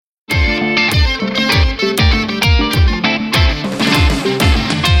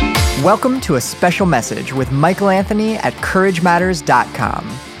Welcome to a special message with Michael Anthony at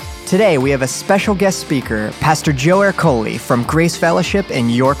CourageMatters.com. Today we have a special guest speaker, Pastor Joe Ercoli from Grace Fellowship in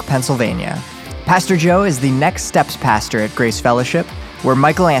York, Pennsylvania. Pastor Joe is the Next Steps pastor at Grace Fellowship, where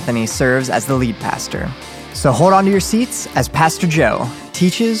Michael Anthony serves as the lead pastor. So hold on to your seats as Pastor Joe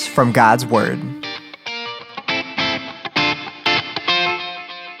teaches from God's Word.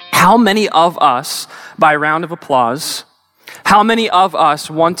 How many of us, by round of applause, how many of us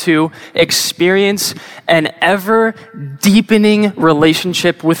want to experience an ever-deepening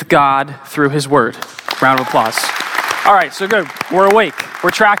relationship with God through His Word? Round of applause. All right, so good. We're awake.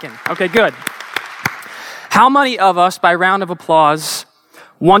 We're tracking. Okay, good. How many of us, by round of applause,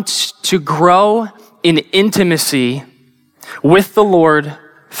 want to grow in intimacy with the Lord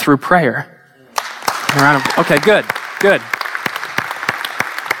through prayer? Okay, good.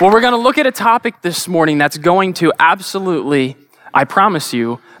 Well, we're going to look at a topic this morning that's going to absolutely, I promise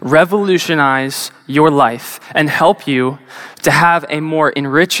you, revolutionize your life and help you to have a more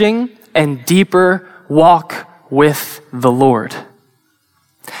enriching and deeper walk with the Lord.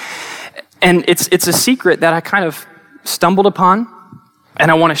 And it's a secret that I kind of stumbled upon, and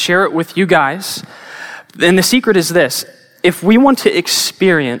I want to share it with you guys. And the secret is this: if we want to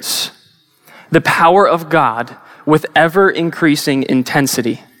experience the power of God with ever-increasing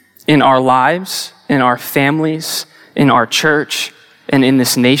intensity in our lives, in our families, in our church, and in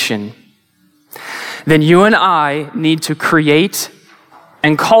this nation, then you and I need to create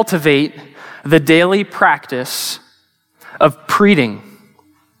and cultivate the daily practice of preading.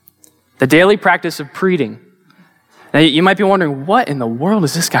 The daily practice of preading. Now, you might be wondering, what in the world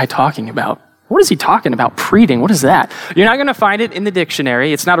is this guy talking about? What is he talking about? Preading, what is that? You're not going to find it in the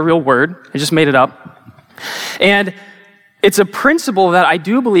dictionary. It's not a real word. I just made it up. And it's a principle that I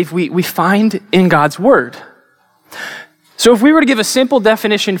do believe we find in God's Word. So if we were to give a simple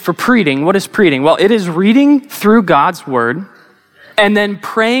definition for preading, what is preading? Well, it is reading through God's Word and then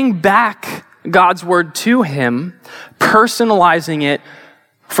praying back God's Word to Him, personalizing it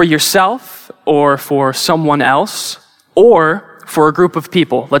for yourself or for someone else or for a group of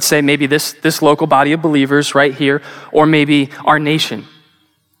people. Let's say maybe this local body of believers right here, or maybe our nation.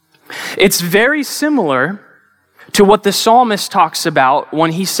 It's very similar to what the psalmist talks about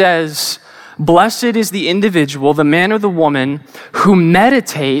when he says, "Blessed is the individual, the man or the woman, who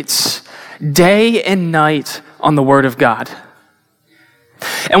meditates day and night on the Word of God."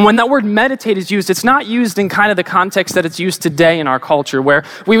 And when that word meditate is used, it's not used in kind of the context that it's used today in our culture, where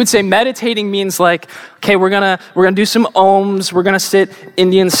we would say meditating means like, okay, we're gonna do some ohms, we're gonna sit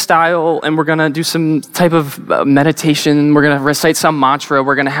Indian style, and we're gonna do some type of meditation, we're gonna recite some mantra,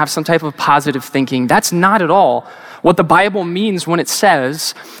 we're gonna have some type of positive thinking. That's not at all what the Bible means when it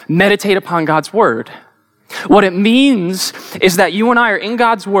says meditate upon God's Word. What it means is that you and I are in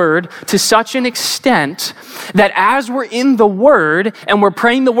God's Word to such an extent that as we're in the Word and we're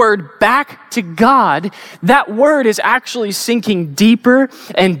praying the Word back to God, that Word is actually sinking deeper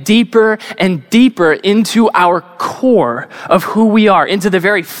and deeper and deeper into our core of who we are, into the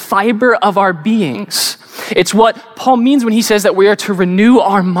very fiber of our beings. It's what Paul means when he says that we are to renew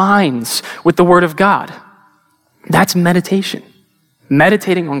our minds with the Word of God. That's meditation.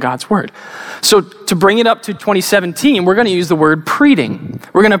 Meditating on God's Word. So to bring it up to 2017, we're going to use the word preading.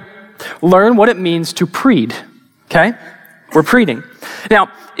 We're going to learn what it means to pread, okay? We're preading.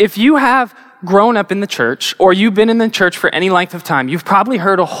 Now, if you have grown up in the church, or you've been in the church for any length of time, you've probably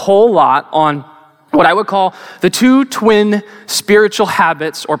heard a whole lot on what I would call the two twin spiritual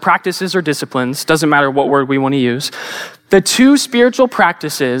habits or practices or disciplines, doesn't matter what word we want to use, the two spiritual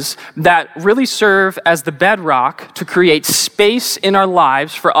practices that really serve as the bedrock to create space in our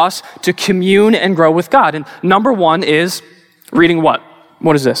lives for us to commune and grow with God. And number one is reading what?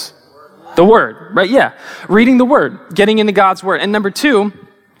 What is this? The Word, right? Yeah. Reading the Word, getting into God's Word. And number two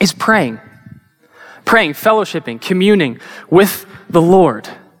is praying. Praying, fellowshipping, communing with the Lord.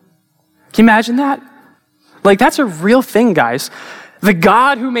 Can you imagine that? Like, that's a real thing, guys. The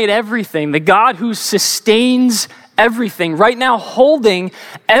God who made everything, the God who sustains everything, right now holding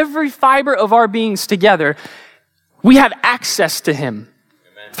every fiber of our beings together, we have access to Him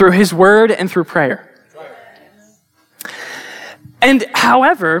through His Word and through prayer. And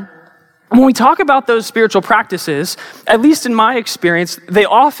however, when we talk about those spiritual practices, at least in my experience, they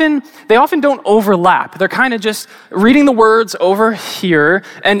often don't overlap. They're kind of just reading the words over here,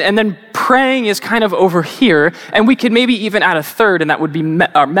 and then praying is kind of over here, and we could maybe even add a third, and that would be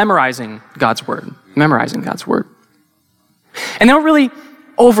memorizing God's Word. Memorizing God's Word. And they don't really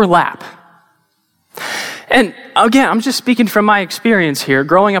overlap. And again, I'm just speaking from my experience here,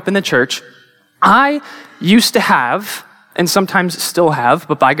 growing up in the church. I used to have and sometimes still have,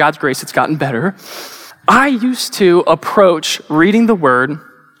 but by God's grace, it's gotten better. I used to approach reading the word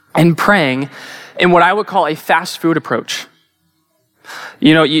and praying in what I would call a fast food approach.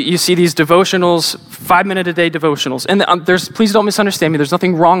 You know, you see these devotionals, 5-minute-a-day devotionals, and please don't misunderstand me, there's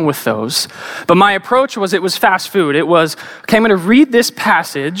nothing wrong with those. But my approach was, it was fast food. It was, okay, I'm going to read this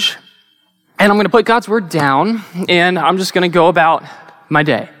passage, and I'm going to put God's word down, and I'm just going to go about my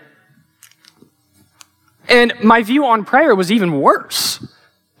day. And my view on prayer was even worse.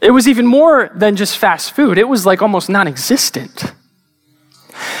 It was even more than just fast food. It was like almost non-existent.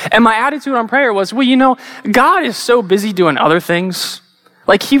 And my attitude on prayer was, well, you know, God is so busy doing other things.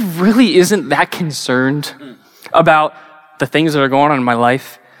 Like, he really isn't that concerned about the things that are going on in my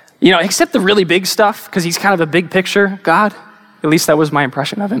life. You know, except the really big stuff, because he's kind of a big picture God. At least that was my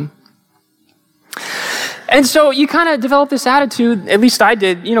impression of him. And so you kind of develop this attitude, at least I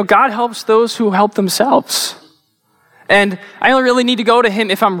did, you know, God helps those who help themselves. And I only really need to go to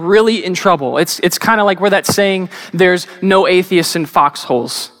him if I'm really in trouble. It's kind of like where that saying, there's no atheists in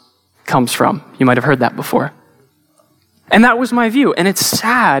foxholes, comes from. You might have heard that before. And that was my view. And it's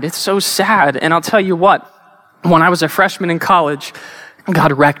sad. It's so sad. And I'll tell you what, when I was a freshman in college,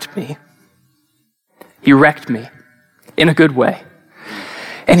 God wrecked me. He wrecked me in a good way.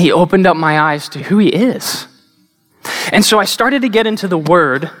 And he opened up my eyes to who he is. And so I started to get into the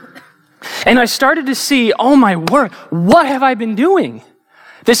word, and I started to see, oh my word, what have I been doing?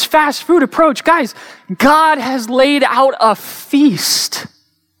 This fast food approach. Guys, God has laid out a feast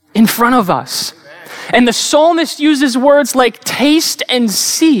in front of us. And the psalmist uses words like taste and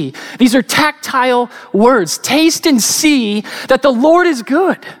see. These are tactile words. Taste and see that the Lord is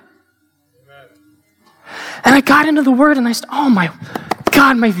good. And I got into the word and I said, oh my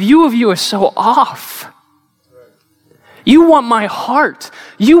God, my view of you is so off. You want my heart.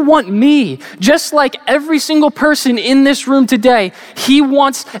 You want me. Just like every single person in this room today, he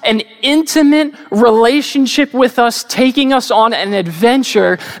wants an intimate relationship with us, taking us on an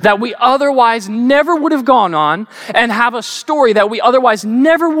adventure that we otherwise never would have gone on, and have a story that we otherwise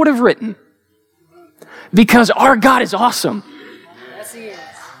never would have written. Because our God is awesome. Yes, he is.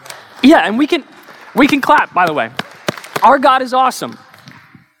 Yeah, and we can clap, by the way. Our God is awesome.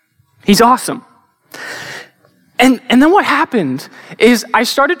 He's awesome. And then what happened is I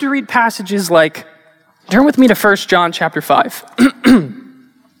started to read passages like, turn with me to 1 John chapter 5.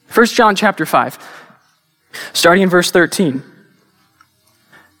 1 John chapter 5, starting in verse 13.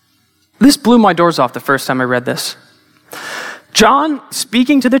 This blew my doors off the first time I read this. John,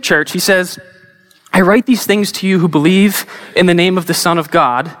 speaking to the church, he says, I write these things to you who believe in the name of the Son of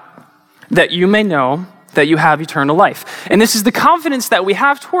God, that you may know that you have eternal life. And this is the confidence that we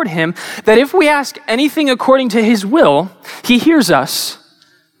have toward him, that if we ask anything according to his will, he hears us.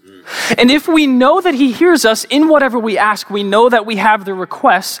 And if we know that he hears us in whatever we ask, we know that we have the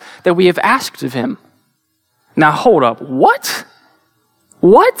requests that we have asked of him. Now hold up, what?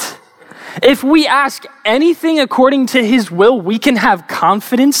 What? If we ask anything according to his will, we can have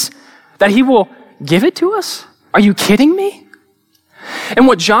confidence that he will give it to us? Are you kidding me? And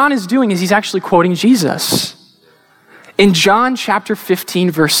what John is doing is he's actually quoting Jesus. In John chapter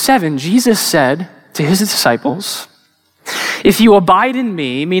 15, verse 7, Jesus said to his disciples, if you abide in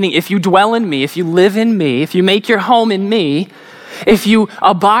me, meaning if you dwell in me, if you live in me, if you make your home in me, if you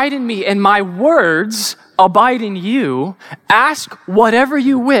abide in me and my words abide in you, ask whatever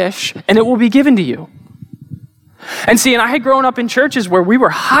you wish and it will be given to you. And see, and I had grown up in churches where we were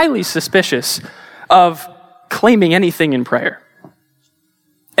highly suspicious of claiming anything in prayer.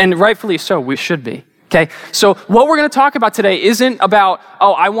 And rightfully so, we should be, okay? So what we're going to talk about today isn't about,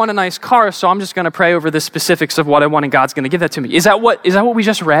 oh, I want a nice car, so I'm just going to pray over the specifics of what I want and God's going to give that to me. Is that what we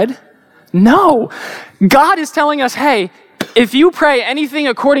just read? No. God is telling us, hey, if you pray anything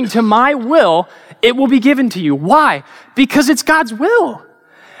according to my will, it will be given to you. Why? Because it's God's will.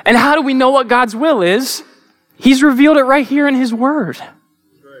 And how do we know what God's will is? He's revealed it right here in his word.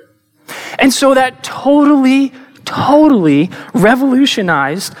 And so that totally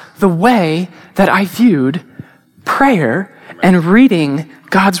revolutionized the way that I viewed prayer and reading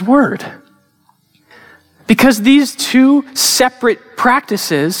God's word. Because these two separate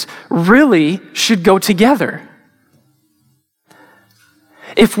practices really should go together.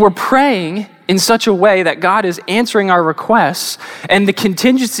 If we're praying in such a way that God is answering our requests, and the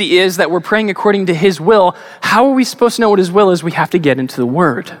contingency is that we're praying according to his will, how are we supposed to know what his will is? We have to get into the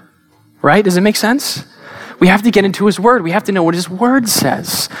word, right? Does it make sense? We have to get into his word. We have to know what his word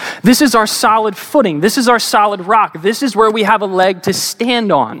says. This is our solid footing. This is our solid rock. This is where we have a leg to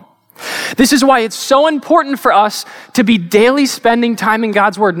stand on. This is why it's so important for us to be daily spending time in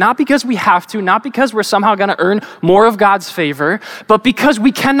God's word, not because we have to, not because we're somehow going to earn more of God's favor, but because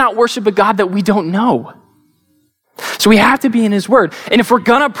we cannot worship a God that we don't know. So we have to be in his word. And if we're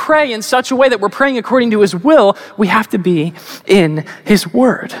going to pray in such a way that we're praying according to his will, we have to be in his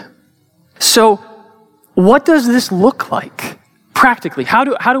word. So what does this look like? Practically, how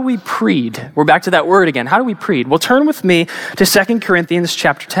do we pread? We're back to that word again. How do we pread? Well, turn with me to 2 Corinthians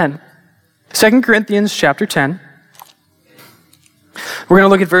chapter 10. 2 Corinthians chapter 10. We're going to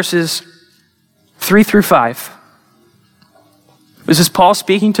look at verses 3 through 5. This is Paul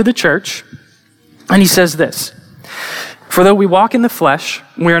speaking to the church, and he says this: "For though we walk in the flesh,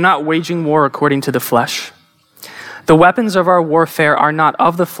 we are not waging war according to the flesh. The weapons of our warfare are not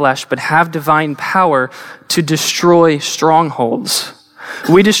of the flesh, but have divine power to destroy strongholds.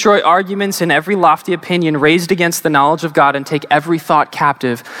 We destroy arguments and every lofty opinion raised against the knowledge of God and take every thought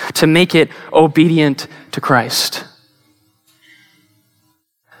captive to make it obedient to Christ."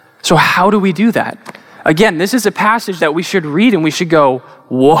 So how do we do that? Again, this is a passage that we should read and we should go,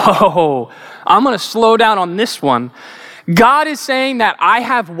 whoa, I'm going to slow down on this one. God is saying that I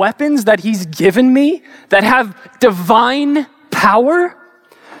have weapons that he's given me that have divine power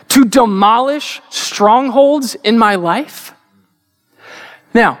to demolish strongholds in my life.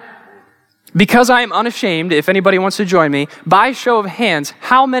 Now, because I am unashamed, if anybody wants to join me, by show of hands,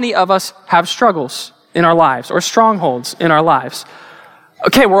 how many of us have struggles in our lives or strongholds in our lives?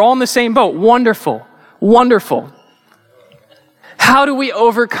 Okay, we're all in the same boat. Wonderful, wonderful. How do we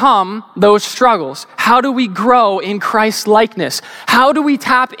overcome those struggles? How do we grow in Christ's likeness? How do we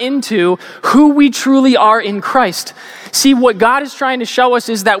tap into who we truly are in Christ? See, what God is trying to show us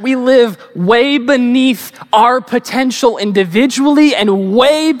is that we live way beneath our potential individually and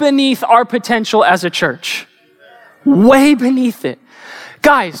way beneath our potential as a church. Way beneath it.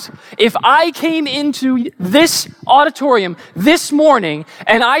 Guys, if I came into this auditorium this morning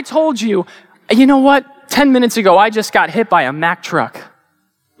and I told you, you know what? 10 minutes ago, I just got hit by a Mack truck.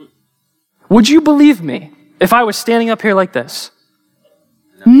 Would you believe me if I was standing up here like this?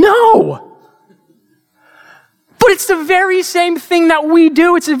 No. But it's the very same thing that we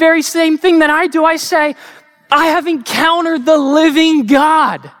do. It's the very same thing that I do. I say, I have encountered the living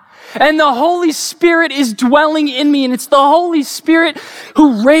God, and the Holy Spirit is dwelling in me, and it's the Holy Spirit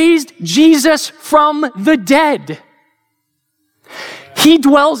who raised Jesus from the dead. He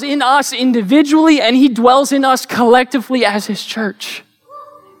dwells in us individually, and he dwells in us collectively as his church.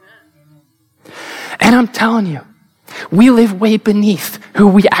 And I'm telling you, we live way beneath who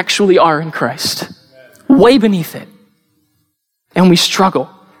we actually are in Christ. Way beneath it. And we struggle.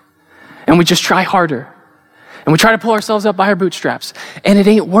 And we just try harder. And we try to pull ourselves up by our bootstraps. And it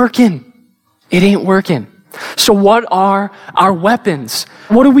ain't working. It ain't working. So what are our weapons?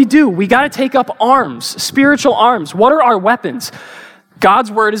 What do? We got to take up arms, spiritual arms. What are our weapons?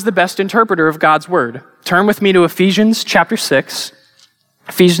 God's word is the best interpreter of God's word. Turn with me to Ephesians chapter 6.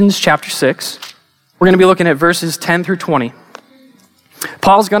 Ephesians chapter 6. We're going to be looking at verses 10 through 20.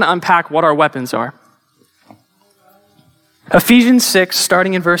 Paul's going to unpack what our weapons are. Ephesians 6,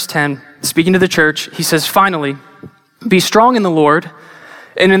 starting in verse 10, speaking to the church, he says, "Finally, be strong in the Lord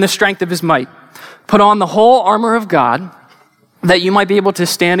and in the strength of his might. Put on the whole armor of God, that you might be able to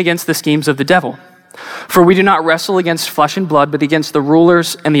stand against the schemes of the devil. For we do not wrestle against flesh and blood, but against the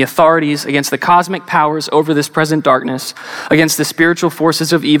rulers and the authorities, against the cosmic powers over this present darkness, against the spiritual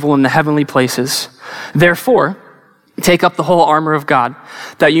forces of evil in the heavenly places. Therefore, take up the whole armor of God,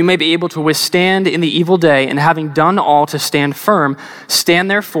 that you may be able to withstand in the evil day, and having done all to stand firm, stand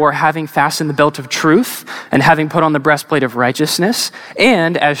therefore, having fastened the belt of truth, and having put on the breastplate of righteousness,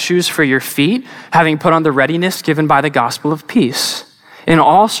 and as shoes for your feet, having put on the readiness given by the gospel of peace. In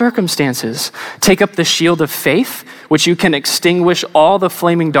all circumstances, take up the shield of faith, which you can extinguish all the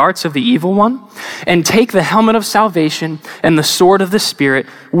flaming darts of the evil one, and take the helmet of salvation and the sword of the Spirit,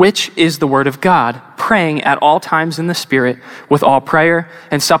 which is the word of God, praying at all times in the Spirit with all prayer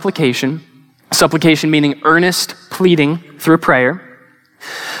and supplication. Supplication meaning earnest pleading through prayer.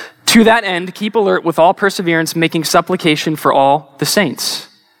 To that end, keep alert with all perseverance, making supplication for all the saints,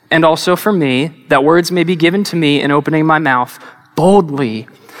 and also for me, that words may be given to me in opening my mouth boldly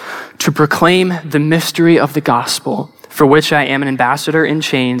to proclaim the mystery of the gospel, for which I am an ambassador in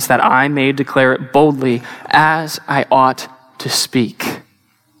chains, that I may declare it boldly as I ought to speak."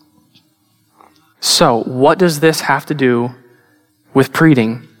 So, what does this have to do with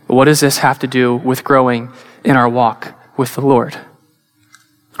preading? What does this have to do with growing in our walk with the Lord?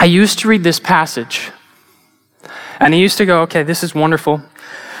 I used to read this passage, and I used to go, okay, this is wonderful.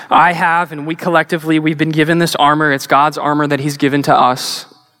 I have, and we collectively, we've been given this armor. It's God's armor that he's given to us.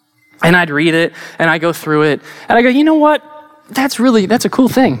 And I'd read it and I go through it and I go, you know what? That's a cool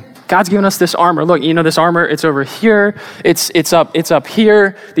thing. God's given us this armor. Look, this armor, it's over here. It's up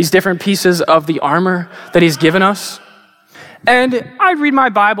here. These different pieces of the armor that he's given us. And I'd read my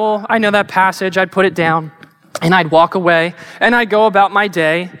Bible. I know that passage. I'd put it down and I'd walk away and I'd go about my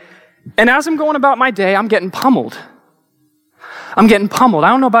day. And as I'm going about my day, I'm getting pummeled. I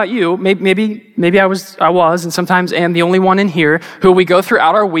don't know about you. Maybe I was, and sometimes am the only one in here who we go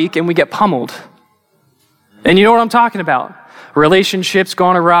throughout our week and we get pummeled. And you know what I'm talking about. Relationships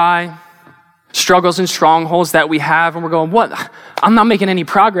gone awry, struggles and strongholds that we have, and we're going, what? I'm not making any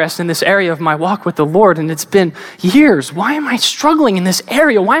progress in this area of my walk with the Lord, and it's been years. Why am I struggling in this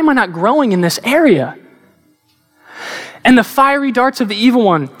area? Why am I not growing in this area? And the fiery darts of the evil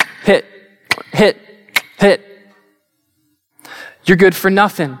one hit. You're good for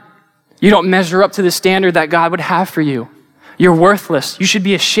nothing. You don't measure up to the standard that God would have for you. You're worthless. You should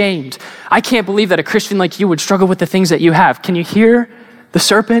be ashamed. I can't believe that a Christian like you would struggle with the things that you have. Can you hear the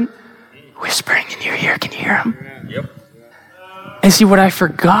serpent whispering in your ear? Can you hear him? Yep. And see, what I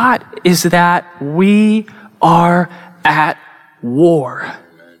forgot is that we are at war.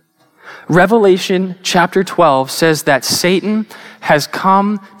 Revelation chapter 12 says that Satan has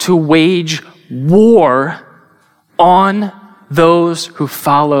come to wage war on those who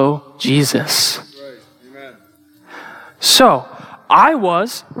follow Jesus. So, I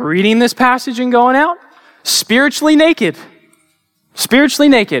was reading this passage and going out spiritually naked.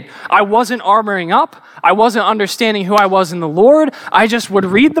 I wasn't armoring up. I wasn't understanding who I was in the Lord. I just would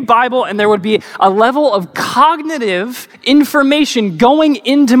read the Bible and there would be a level of cognitive information going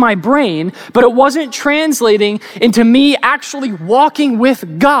into my brain, but it wasn't translating into me actually walking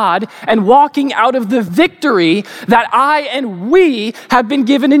with God and walking out of the victory that I and we have been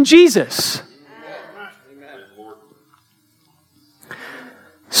given in Jesus.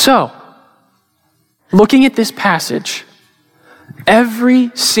 So, looking at this passage,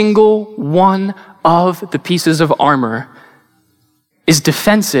 every single one of the pieces of armor is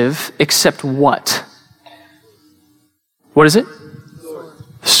defensive except what? What is it?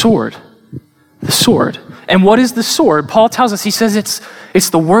 Sword. The sword. And what is the sword? Paul tells us, he says it's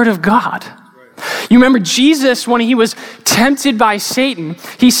the word of God. You remember Jesus, when he was tempted by Satan,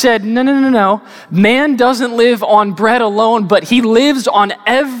 he said, no. Man doesn't live on bread alone, but he lives on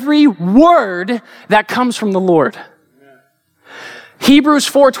every word that comes from the Lord. Hebrews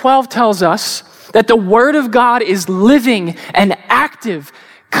 4:12 tells us that the word of God is living and active,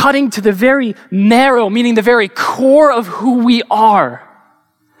 cutting to the very marrow, meaning the very core of who we are,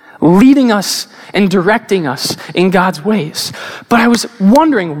 leading us and directing us in God's ways. But I was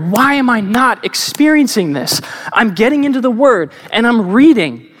wondering, why am I not experiencing this? I'm getting into the word and I'm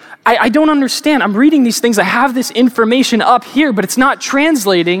reading. I don't understand. I'm reading these things. I have this information up here, but it's not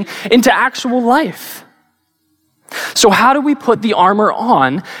translating into actual life. So how do we put the armor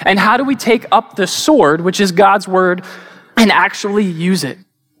on, and how do we take up the sword, which is God's word, and actually use it?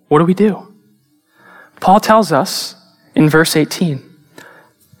 What do we do? Paul tells us in verse 18.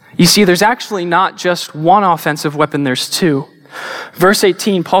 You see, there's actually not just one offensive weapon, there's two. Verse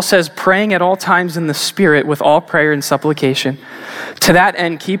 18, Paul says, praying at all times in the Spirit with all prayer and supplication. To that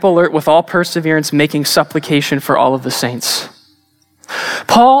end, keep alert with all perseverance, making supplication for all of the saints.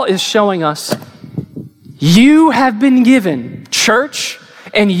 Paul is showing us, you have been given, church,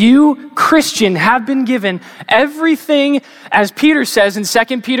 and you, Christian, have been given everything, as Peter says in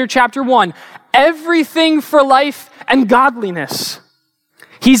 2 Peter chapter 1, everything for life and godliness.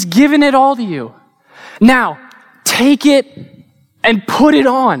 He's given it all to you. Now, take it and put it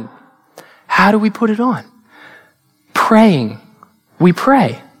on. How do we put it on? Praying. We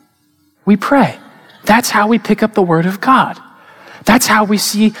pray. That's how we pick up the word of God. That's how we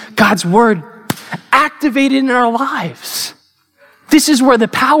see God's word activated in our lives. This is where the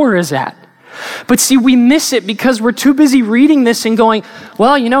power is at. But see, we miss it because we're too busy reading this and going,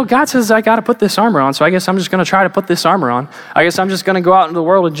 well, God says I got to put this armor on, so I guess I'm just going to try to put this armor on. I guess I'm just going to go out into the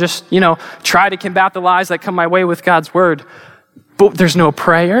world and just, try to combat the lies that come my way with God's word. But there's no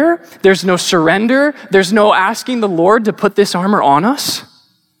prayer, there's no surrender, there's no asking the Lord to put this armor on us.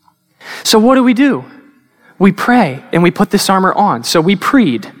 So what do? We pray and we put this armor on. So we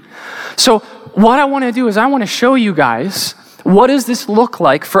pread. So what I want to do is I want to show you guys, what does this look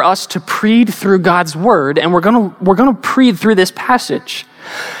like for us to pread through God's word? And we're going to pread through this passage.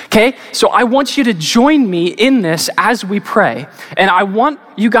 Okay? So I want you to join me in this as we pray. And I want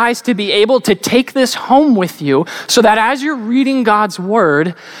you guys to be able to take this home with you so that as you're reading God's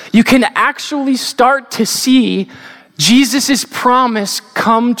word, you can actually start to see Jesus' promise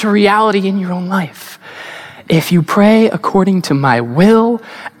come to reality in your own life. If you pray according to my will,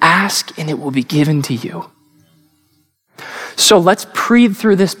 ask and it will be given to you. So let's read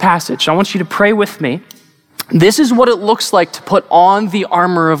through this passage. I want you to pray with me. This is what it looks like to put on the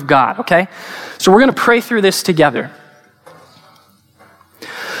armor of God, okay? So we're going to pray through this together.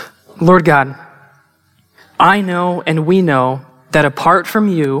 Lord God, I know and we know that apart from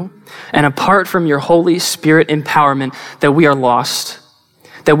you and apart from your Holy Spirit empowerment, that we are lost,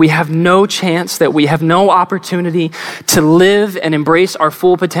 that we have no chance, that we have no opportunity to live and embrace our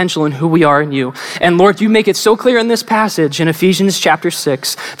full potential in who we are in you. And Lord, you make it so clear in this passage in Ephesians chapter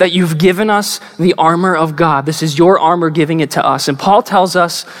 6 that you've given us the armor of God. This is your armor giving it to us. And Paul tells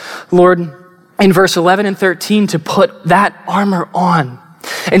us, Lord, in verse 11 and 13 to put that armor on.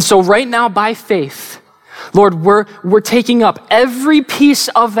 And so right now by faith, Lord, we're taking up every piece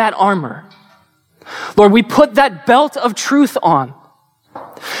of that armor. Lord, we put that belt of truth on.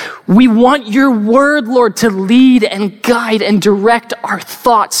 We want your word, Lord, to lead and guide and direct our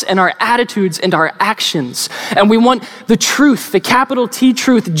thoughts and our attitudes and our actions. And we want the truth, the capital T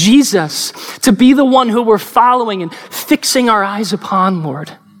truth, Jesus, to be the one who we're following and fixing our eyes upon,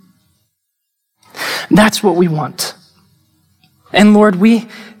 Lord. That's what we want. And Lord, we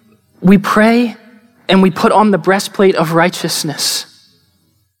pray and we put on the breastplate of righteousness.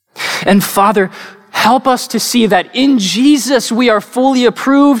 And Father, help us to see that in Jesus we are fully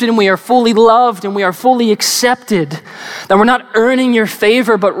approved and we are fully loved and we are fully accepted. That we're not earning your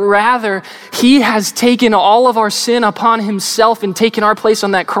favor, but rather he has taken all of our sin upon himself and taken our place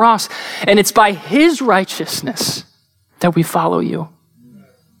on that cross. And it's by his righteousness that we follow you.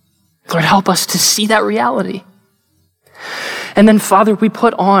 Lord, help us to see that reality. And then Father, we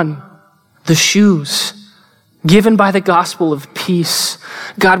put on the shoes given by the gospel of peace.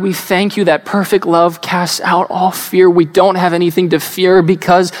 God, we thank you that perfect love casts out all fear. We don't have anything to fear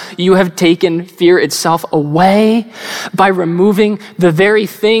because you have taken fear itself away by removing the very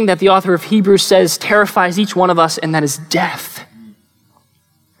thing that the author of Hebrews says terrifies each one of us, and that is death.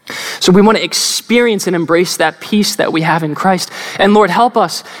 So we want to experience and embrace that peace that we have in Christ. And Lord, help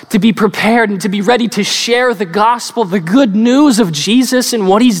us to be prepared and to be ready to share the gospel, the good news of Jesus and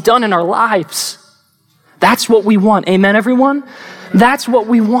what he's done in our lives. That's what we want. Amen, everyone? That's what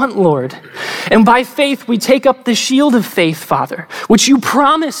we want, Lord. And by faith, we take up the shield of faith, Father, which you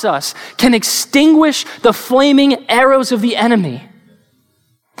promise us can extinguish the flaming arrows of the enemy.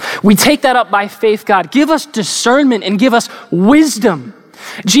 We take that up by faith, God. Give us discernment and give us wisdom.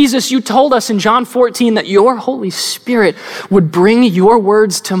 Jesus, you told us in John 14 that your Holy Spirit would bring your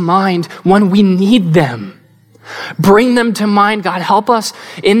words to mind when we need them. Bring them to mind, God. Help us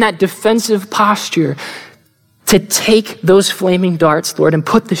in that defensive posture to take those flaming darts, Lord, and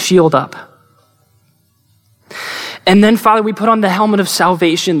put the shield up. And then, Father, we put on the helmet of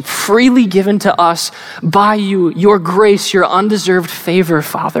salvation freely given to us by you, your grace, your undeserved favor,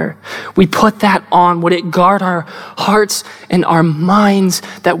 Father. We put that on. Would it guard our hearts and our minds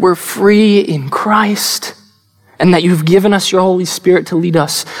that we're free in Christ and that you've given us your Holy Spirit to lead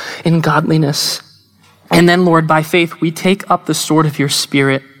us in godliness. And then, Lord, by faith, we take up the sword of your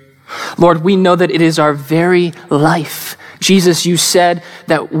Spirit. Lord, we know that it is our very life. Jesus, you said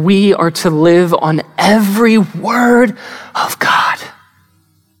that we are to live on every word of God.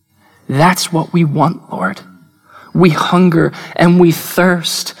 That's what we want, Lord. We hunger and we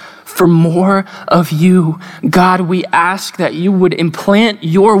thirst for more of you. God, we ask that you would implant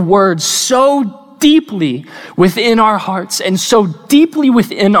your words so deeply within our hearts and so deeply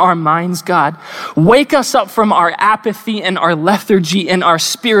within our minds, God. Wake us up from our apathy and our lethargy and our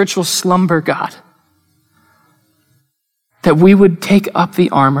spiritual slumber, God. That we would take up the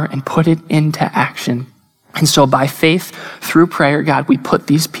armor and put it into action. And so by faith, through prayer, God, we put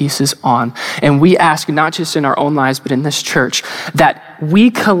these pieces on. And we ask, not just in our own lives, but in this church, that we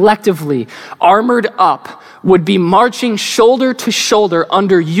collectively, armored up, would be marching shoulder to shoulder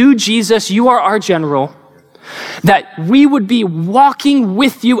under you, Jesus. You are our general. That we would be walking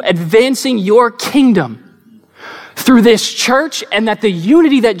with you, advancing your kingdom through this church, and that the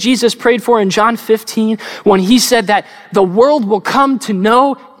unity that Jesus prayed for in John 15, when he said that the world will come to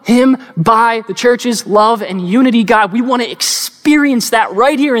know him by the church's love and unity, God, we want to experience that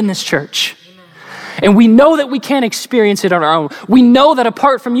right here in this church. And we know that we can't experience it on our own. We know that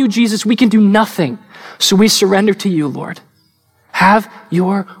apart from you, Jesus, we can do nothing. So we surrender to you, Lord. Have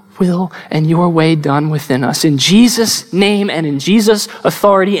your will and your way done within us. In Jesus' name and in Jesus'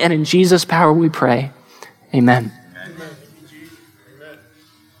 authority and in Jesus' power we pray. Amen.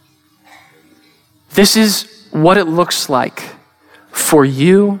 This is what it looks like for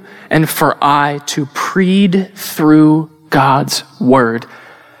you and for I to pread through God's word.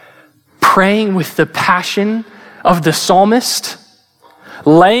 praying with the passion of the psalmist,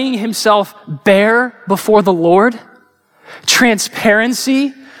 laying himself bare before the Lord,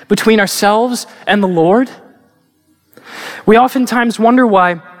 transparency between ourselves and the Lord. We oftentimes wonder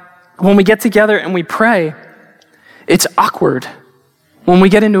why when we get together and we pray, it's awkward. When we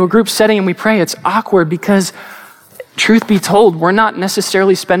get into a group setting and we pray, it's awkward because, truth be told, we're not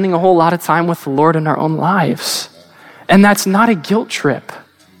necessarily spending a whole lot of time with the Lord in our own lives. And that's not a guilt trip.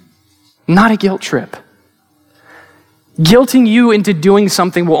 Not a guilt trip. Guilting you into doing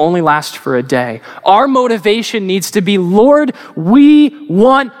something will only last for a day. Our motivation needs to be, Lord, we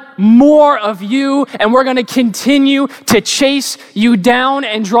want more of you, and we're going to continue to chase you down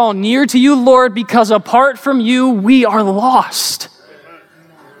and draw near to you, Lord, because apart from you, we are lost.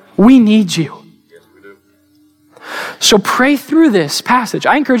 We need you. So pray through this passage.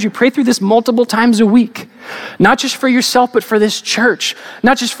 I encourage you, pray through this multiple times a week. Not just for yourself, but for this church.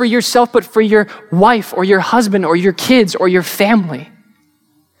 Not just for yourself, but for your wife or your husband or your kids or your family.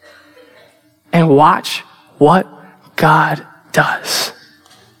 And watch what God does.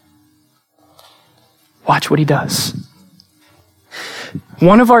 Watch what he does.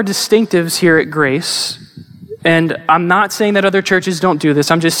 One of our distinctives here at Grace, and I'm not saying that other churches don't do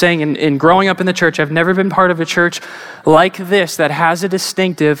this. I'm just saying in growing up in the church, I've never been part of a church like this that has a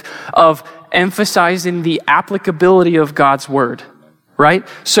distinctive of emphasizing the applicability of God's word, right?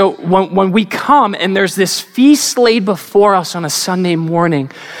 So when we come and there's this feast laid before us on a Sunday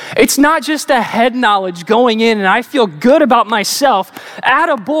morning, it's not just a head knowledge going in and I feel good about myself.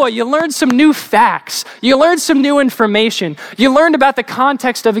 Attaboy, you learned some new facts. You learned some new information. You learned about the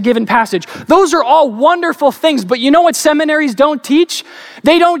context of a given passage. Those are all wonderful things, but you know what seminaries don't teach?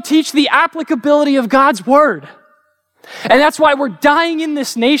 They don't teach the applicability of God's word. And that's why we're dying in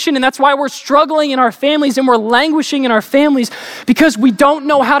this nation, and that's why we're struggling in our families and we're languishing in our families, because we don't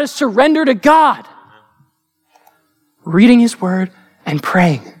know how to surrender to God. Reading his word and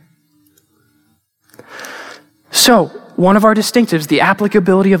praying. So, one of our distinctives, the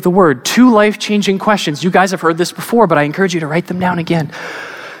applicability of the word. 2 life-changing questions. You guys have heard this before, but I encourage you to write them down again.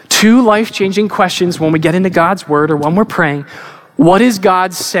 2 life-changing questions when we get into God's word or when we're praying. What is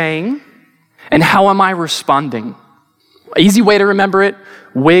God saying, and how am I responding? Easy way to remember it,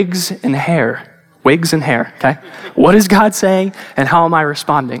 wigs and hair. Wigs and hair, okay? What is God saying, and how am I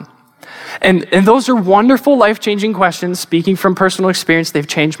responding? And those are wonderful, life-changing questions. Speaking from personal experience, they've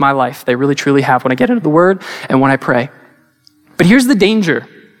changed my life. They really, truly have when I get into the word and when I pray. But here's the danger,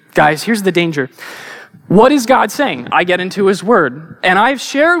 guys. Here's the danger. What is God saying? I get into his word. And I've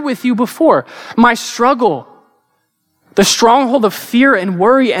shared with you before my struggle, the stronghold of fear and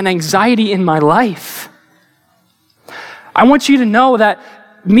worry and anxiety in my life. I want you to know that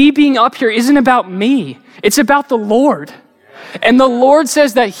me being up here isn't about me. It's about the Lord. And the Lord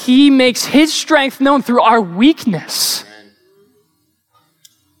says that he makes his strength known through our weakness.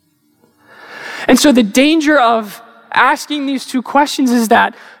 And so the danger of asking these 2 questions is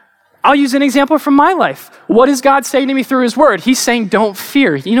that, I'll use an example from my life. What is God saying to me through his word? He's saying, don't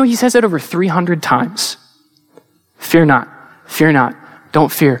fear. You know, he says it over 300 times. Fear not,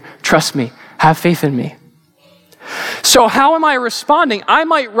 don't fear, trust me, have faith in me. So how am I responding? I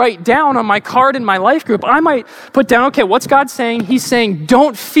might write down on my card in my life group, I might put down, okay, what's God saying? He's saying,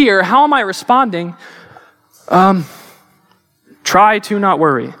 don't fear. How am I responding? Try to not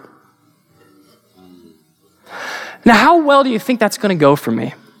worry. Now, how well do you think that's going to go for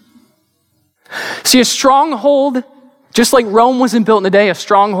me? See, a stronghold, just like Rome wasn't built in a day, a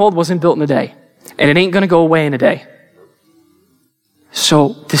stronghold wasn't built in a day. And it ain't going to go away in a day. So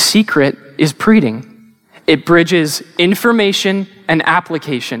the secret is preading. It bridges information and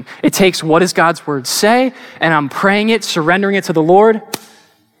application. It takes what does God's word say, and I'm praying it, surrendering it to the Lord,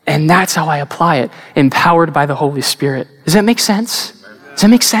 and that's how I apply it, empowered by the Holy Spirit. Does that make sense? Does that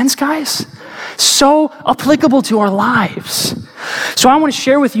make sense, guys? So applicable to our lives. So I want to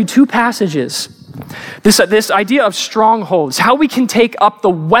share with you 2 passages. This idea of strongholds, how we can take up the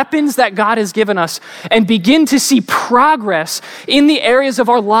weapons that God has given us and begin to see progress in the areas of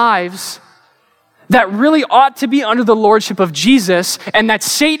our lives that really ought to be under the lordship of Jesus, and that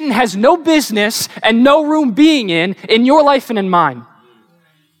Satan has no business and no room being in your life and in mine.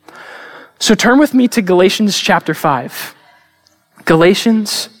 So turn with me to Galatians chapter 5.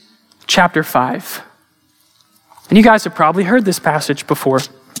 Galatians chapter 5. And you guys have probably heard this passage before.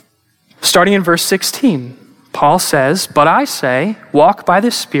 Starting in verse 16, Paul says, "But I say, walk by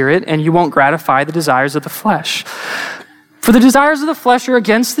the Spirit, and you won't gratify the desires of the flesh. For the desires of the flesh are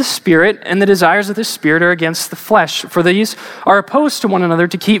against the Spirit, and the desires of the Spirit are against the flesh. For these are opposed to one another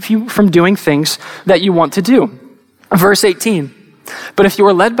to keep you from doing things that you want to do." Verse 18, But if you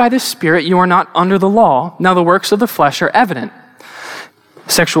are led by the Spirit, you are not under the law. Now the works of the flesh are evident: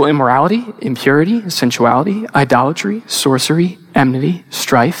 sexual immorality, impurity, sensuality, idolatry, sorcery, enmity,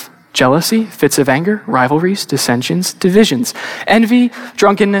 strife, jealousy, fits of anger, rivalries, dissensions, divisions, envy,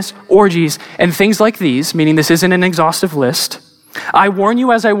 drunkenness, orgies, and things like these, meaning this isn't an exhaustive list. I warn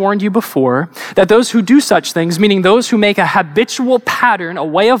you, as I warned you before, that those who do such things, meaning those who make a habitual pattern, a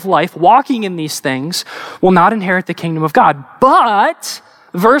way of life, walking in these things, will not inherit the kingdom of God. But,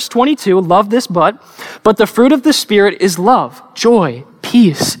 verse 22, love this but the fruit of the Spirit is love, joy,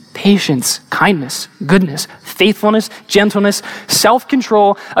 peace, patience, kindness, goodness, faithfulness, gentleness,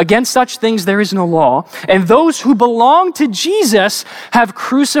 self-control. Against such things there is no law. And those who belong to Jesus have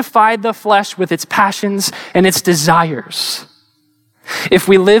crucified the flesh with its passions and its desires. If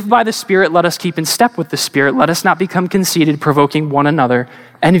we live by the Spirit, let us keep in step with the Spirit. Let us not become conceited, provoking one another,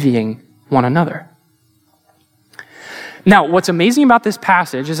 envying one another. Now, what's amazing about this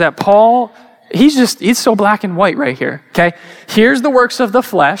passage is that Paul, he's so black and white right here, okay? Here's the works of the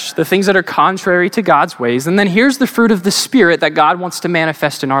flesh, the things that are contrary to God's ways, and then here's the fruit of the Spirit that God wants to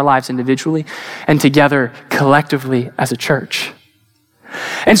manifest in our lives individually and together collectively as a church.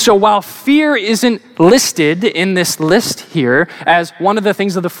 And so while fear isn't listed in this list here as one of the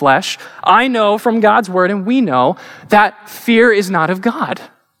things of the flesh, I know from God's word, and we know, that fear is not of God,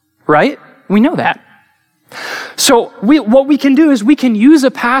 right? We know that. So what we can do is we can use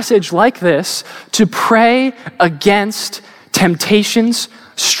a passage like this to pray against temptations,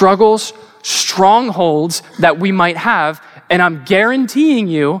 struggles, strongholds that we might have. And I'm guaranteeing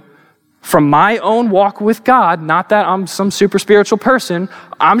you, from my own walk with God, not that I'm some super spiritual person,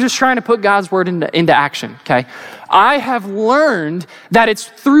 I'm just trying to put God's word into action, okay? I have learned that it's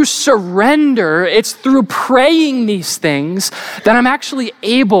through surrender, it's through praying these things that I'm actually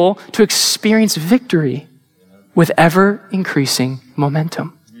able to experience victory with ever increasing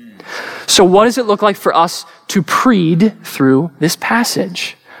momentum. So what does it look like for us to pread through this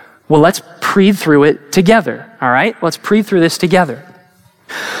passage? Well, let's pread through it together, all right? Let's pread through this together.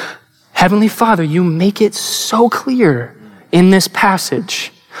 Heavenly Father, you make it so clear in this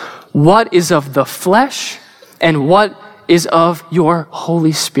passage what is of the flesh and what is of your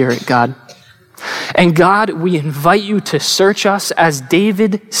Holy Spirit, God. And God, we invite you to search us, as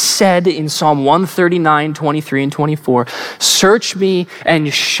David said in Psalm 139, 23 and 24. Search me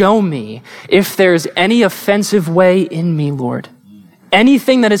and show me if there's any offensive way in me, Lord.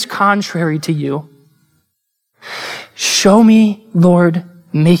 Anything that is contrary to you. Show me, Lord.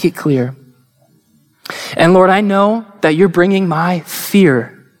 Make it clear. And Lord, I know that you're bringing my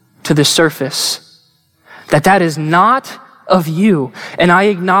fear to the surface, that is not of you. And I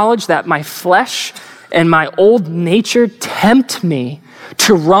acknowledge that my flesh and my old nature tempt me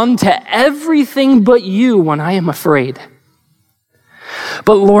to run to everything but you when I am afraid.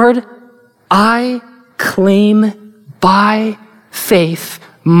 But Lord, I claim by faith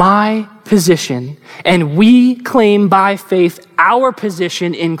my position, and we claim by faith our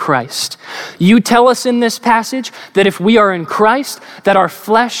position in Christ. You tell us in this passage that if we are in Christ, that our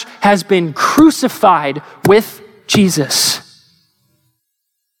flesh has been crucified with Jesus.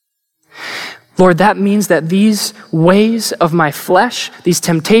 Lord, that means that these ways of my flesh, these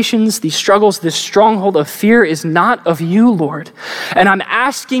temptations, these struggles, this stronghold of fear is not of you, Lord. And I'm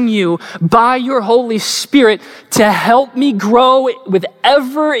asking you by your Holy Spirit to help me grow with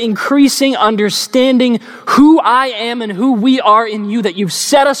ever increasing understanding who I am and who we are in you, that you've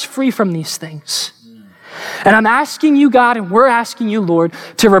set us free from these things. And I'm asking you, God, and we're asking you, Lord,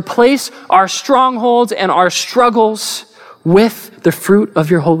 to replace our strongholds and our struggles with the fruit of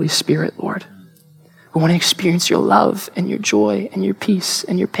your Holy Spirit, Lord. We want to experience your love and your joy and your peace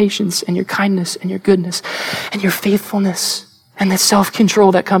and your patience and your kindness and your goodness and your faithfulness and that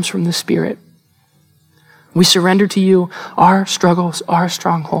self-control that comes from the Spirit. We surrender to you our struggles, our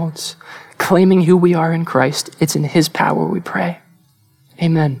strongholds, claiming who we are in Christ. It's in his power we pray.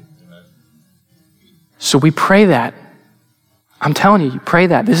 Amen. So we pray that. I'm telling you, you pray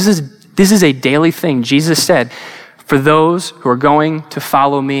that. This is a daily thing. Jesus said, for those who are going to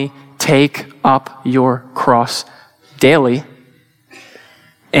follow me, take up your cross daily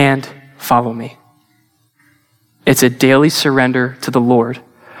and follow me. It's a daily surrender to the Lord,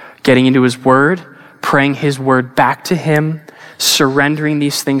 getting into his word, praying his word back to him, surrendering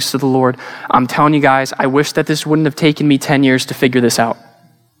these things to the Lord. I'm telling you guys, I wish that this wouldn't have taken me 10 years to figure this out.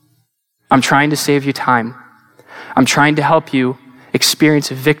 I'm trying to save you time. I'm trying to help you experience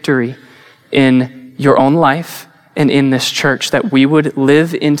victory in your own life and in this church, that we would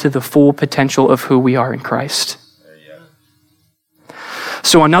live into the full potential of who we are in Christ.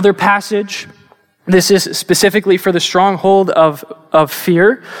 So another passage This is specifically for the stronghold of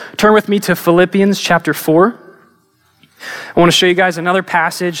fear. Turn with me to Philippians chapter 4. I want to show you guys another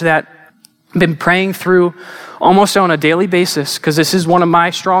passage that I've been praying through almost on a daily basis because this is one of my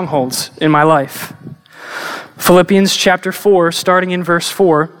strongholds in my life. Philippians chapter 4, starting in verse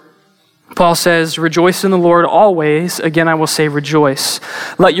 4, Paul says, "Rejoice in the Lord always. Again, I will say rejoice.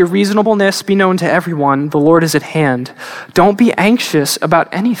 Let your reasonableness be known to everyone. The Lord is at hand. Don't be anxious about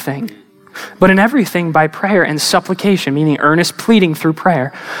anything, but in everything by prayer and supplication," meaning earnest pleading through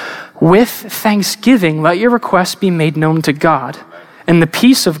prayer, "with thanksgiving, let your requests be made known to God. And the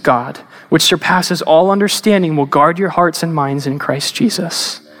peace of God, which surpasses all understanding, will guard your hearts and minds in Christ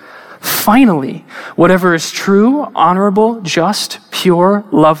Jesus. Finally, whatever is true, honorable, just, pure,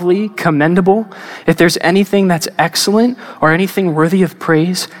 lovely, commendable, if there's anything that's excellent or anything worthy of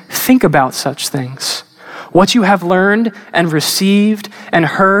praise, think about such things. What you have learned and received and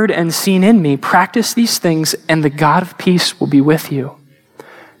heard and seen in me, practice these things, and the God of peace will be with you."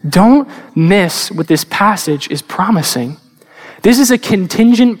 Don't miss what this passage is promising. This is a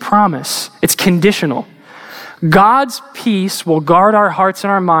contingent promise. It's conditional. God's peace will guard our hearts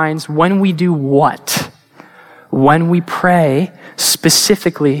and our minds when we do what? When we pray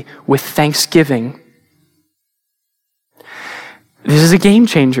specifically with thanksgiving. This is a game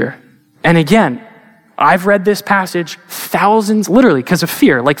changer. And again, I've read this passage thousands, literally because of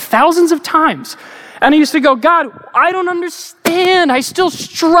fear, like thousands of times. And I used to go, "God, I don't understand. I still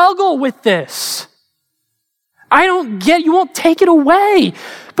struggle with this. I don't get, you won't take it away.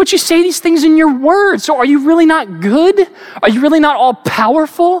 But you say these things in your word. So are you really not good? Are you really not all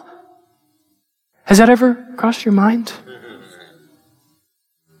powerful?" Has that ever crossed your mind?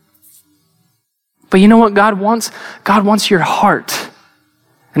 But you know what God wants? God wants your heart.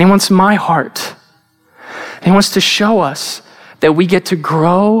 And he wants my heart. And he wants to show us that we get to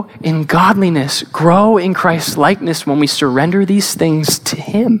grow in godliness, grow in Christ's likeness when we surrender these things to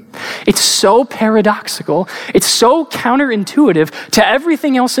him. It's so paradoxical. It's so counterintuitive to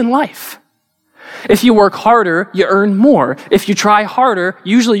everything else in life. If you work harder, you earn more. If you try harder,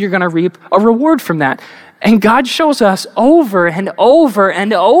 usually you're going to reap a reward from that. And God shows us over and over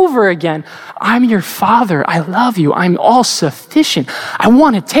and over again, "I'm your Father. I love you. I'm all sufficient. I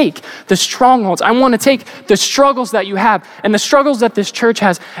want to take the strongholds. I want to take the struggles that you have and the struggles that this church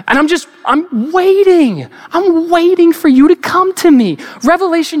has. And I'm waiting. I'm waiting for you to come to me."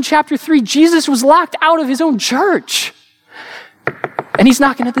 Revelation chapter 3, Jesus was locked out of his own church. And he's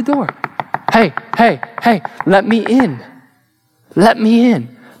knocking at the door. Hey, let me in. Let me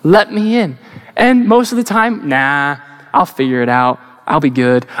in. Let me in. And most of the time, nah, I'll figure it out. I'll be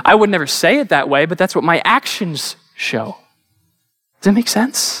good. I would never say it that way, but that's what my actions show. Does that make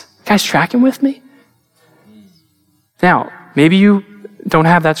sense? You guys tracking with me? Now, maybe you don't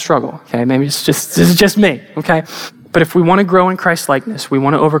have that struggle, okay? Maybe this is just me, okay? But if we want to grow in Christ's likeness, we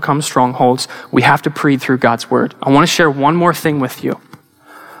want to overcome strongholds, we have to plead through God's word. I want to share one more thing with you.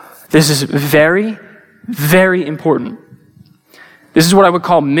 This is very, very important. This is what I would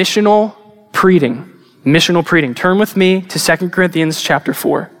call missional preading. Missional preading. Turn with me to 2 Corinthians chapter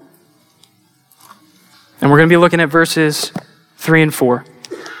 4. And we're going to be looking at verses 3 and 4.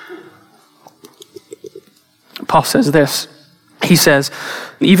 Paul says this. He says,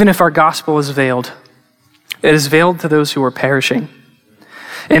 "Even if our gospel is veiled, it is veiled to those who are perishing.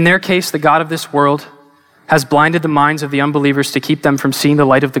 In their case, the God of this world has blinded the minds of the unbelievers to keep them from seeing the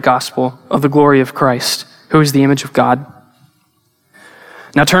light of the gospel of the glory of Christ, who is the image of God."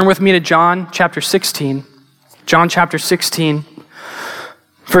 Now turn with me to John chapter 16. John chapter 16,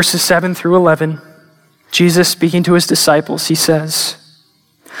 verses 7 through 11. Jesus speaking to his disciples, he says,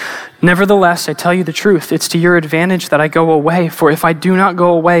 "Nevertheless, I tell you the truth, it's to your advantage that I go away, for if I do not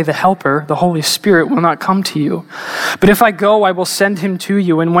go away, the Helper, the Holy Spirit, will not come to you. But if I go, I will send him to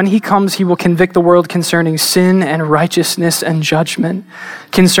you, and when he comes, he will convict the world concerning sin and righteousness and judgment.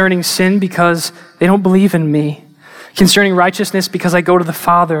 Concerning sin, because they don't believe in me. Concerning righteousness, because I go to the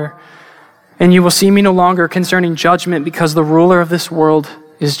Father, and you will see me no longer. Concerning judgment, because the ruler of this world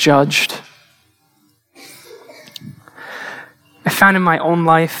is judged." I found in my own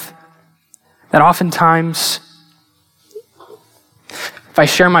life that oftentimes, if I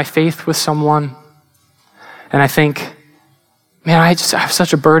share my faith with someone, and I think, man, I have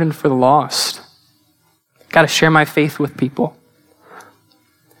such a burden for the lost. Got to share my faith with people.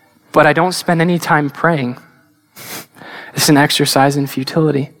 But I don't spend any time praying. It's an exercise in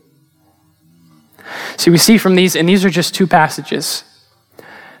futility. See, we see from these, and these are just two passages.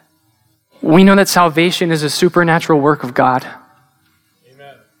 We know that salvation is a supernatural work of God.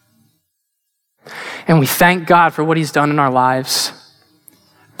 Amen. And we thank God for what he's done in our lives.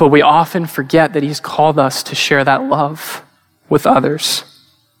 But we often forget that he's called us to share that love with others,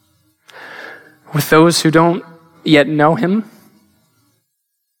 with those who don't yet know him,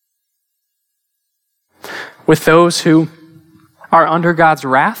 with those who are under God's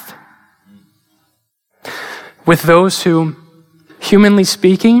wrath, with those who, humanly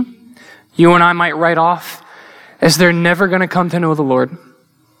speaking, you and I might write off as they're never going to come to know the Lord.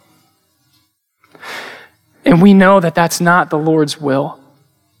 And we know that that's not the Lord's will.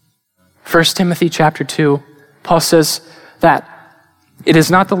 1 Timothy chapter 2, Paul says that it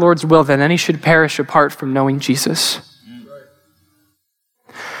is not the Lord's will that any should perish apart from knowing Jesus.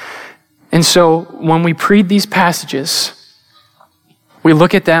 And so when we read these passages, we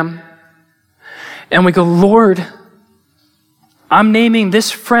look at them and we go, Lord, I'm naming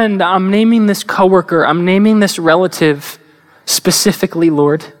this friend, I'm naming this coworker, I'm naming this relative specifically,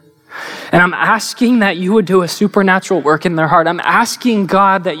 Lord. And I'm asking that you would do a supernatural work in their heart. I'm asking,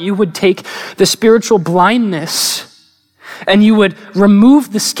 God, that you would take the spiritual blindness and you would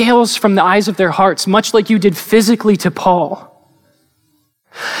remove the scales from the eyes of their hearts, much like you did physically to Paul.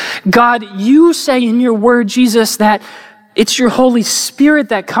 God, you say in your word, Jesus, that it's your Holy Spirit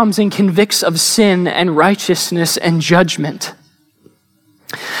that comes and convicts of sin and righteousness and judgment.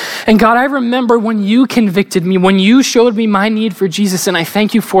 And God, I remember when you convicted me, when you showed me my need for Jesus, and I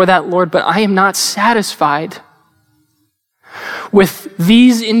thank you for that, Lord, but I am not satisfied with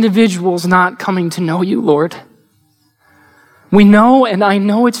these individuals not coming to know you, Lord. We know, and I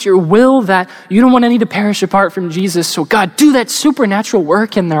know it's your will that you don't want any to perish apart from Jesus. So God, do that supernatural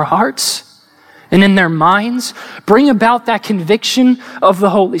work in their hearts and in their minds. Bring about that conviction of the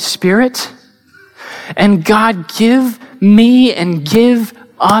Holy Spirit. And God, give me and give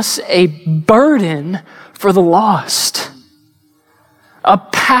us a burden for the lost, a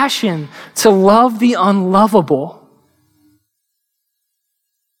passion to love the unlovable.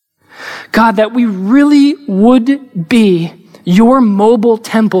 God, that we really would be your mobile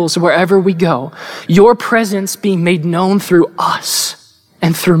temples wherever we go, your presence being made known through us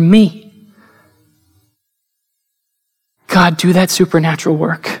and through me. God, do that supernatural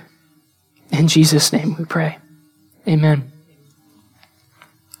work. In Jesus' name we pray. Amen.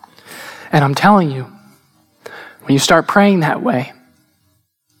 And I'm telling you, when you start praying that way,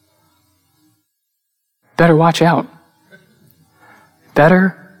 better watch out.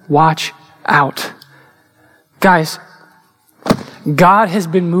 Better watch out. Guys, God has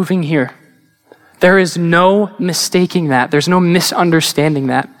been moving here. There is no mistaking that. There's no misunderstanding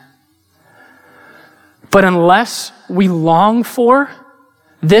that. But unless we long for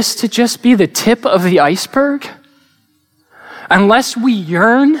this to just be the tip of the iceberg, unless we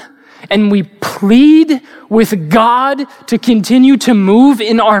yearn and we plead with God to continue to move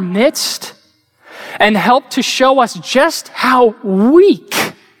in our midst and help to show us just how weak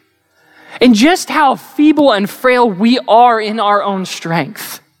and just how feeble and frail we are in our own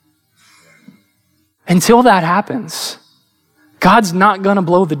strength. Until that happens, God's not going to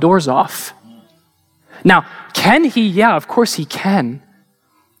blow the doors off. Now, can he? Yeah, of course he can.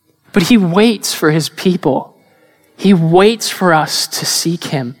 But he waits for his people. He waits for us to seek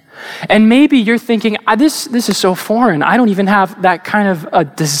him. And maybe you're thinking, this is so foreign. I don't even have that kind of a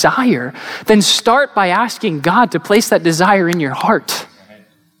desire. Then start by asking God to place that desire in your heart.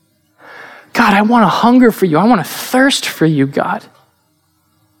 God, I want to hunger for you. I want to thirst for you, God.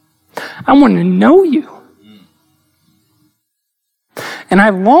 I want to know you. And I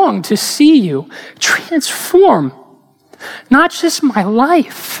long to see you transform not just my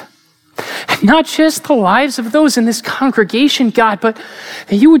life, not just the lives of those in this congregation, God, but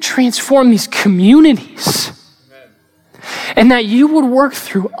that you would transform these communities. And that you would work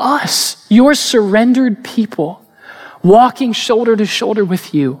through us, your surrendered people, walking shoulder to shoulder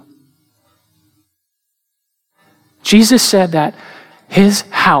with you. Jesus said that his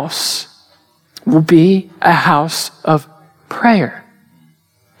house will be a house of prayer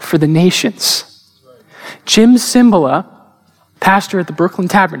for the nations. Jim Cymbala, pastor at the Brooklyn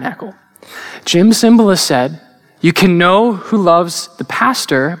Tabernacle, Jim Cymbala said, you can know who loves the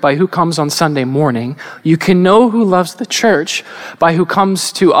pastor by who comes on Sunday morning. You can know who loves the church by who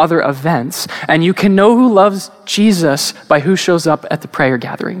comes to other events. And you can know who loves Jesus by who shows up at the prayer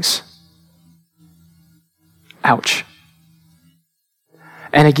gatherings. Ouch.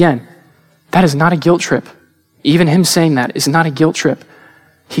 And again, that is not a guilt trip. Even him saying that is not a guilt trip.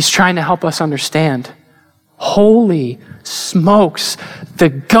 He's trying to help us understand. Holy smokes, the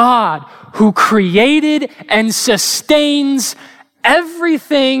God who created and sustains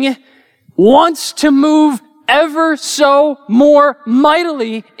everything wants to move ever so more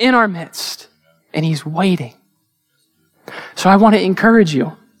mightily in our midst. And he's waiting. So I want to encourage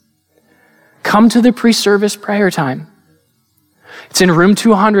you. come to the pre-service prayer time. It's in room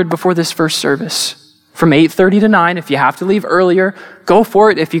 200 before this first service. From 8:30 to 9, if you have to leave earlier, go for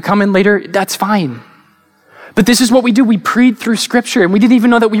it. If you come in later, that's fine. But this is what we do. We pread through Scripture, and we didn't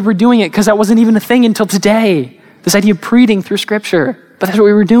even know that we were doing it because that wasn't even a thing until today. This idea of preading through Scripture. But that's what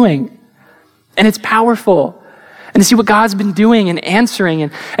we were doing. And it's powerful. And to see what God's been doing and answering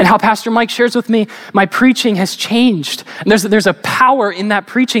and how Pastor Mike shares with me, my preaching has changed. And there's a power in that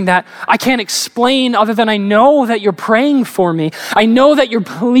preaching that I can't explain other than I know that you're praying for me. I know that you're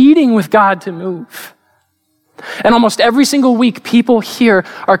pleading with God to move. And almost every single week, people here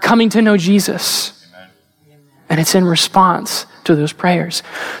are coming to know Jesus. And it's in response to those prayers.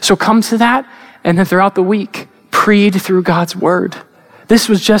 So come to that, and then throughout the week, pread through God's word. This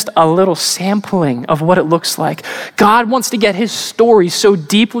was just a little sampling of what it looks like. God wants to get his story so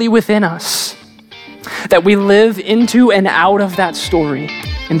deeply within us that we live into and out of that story,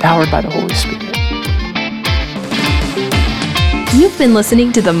 empowered by the Holy Spirit. You've been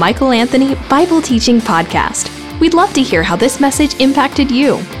listening to the Michael Anthony Bible Teaching Podcast. We'd love to hear how this message impacted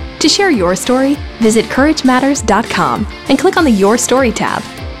you. To share your story, visit CourageMatters.com and click on the Your Story tab.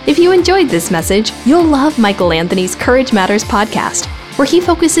 If you enjoyed this message, you'll love Michael Anthony's Courage Matters podcast, where he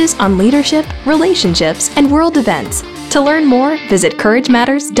focuses on leadership, relationships, and world events. To learn more, visit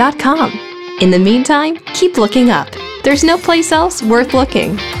CourageMatters.com. In the meantime, keep looking up. There's no place else worth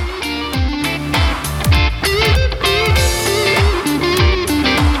looking.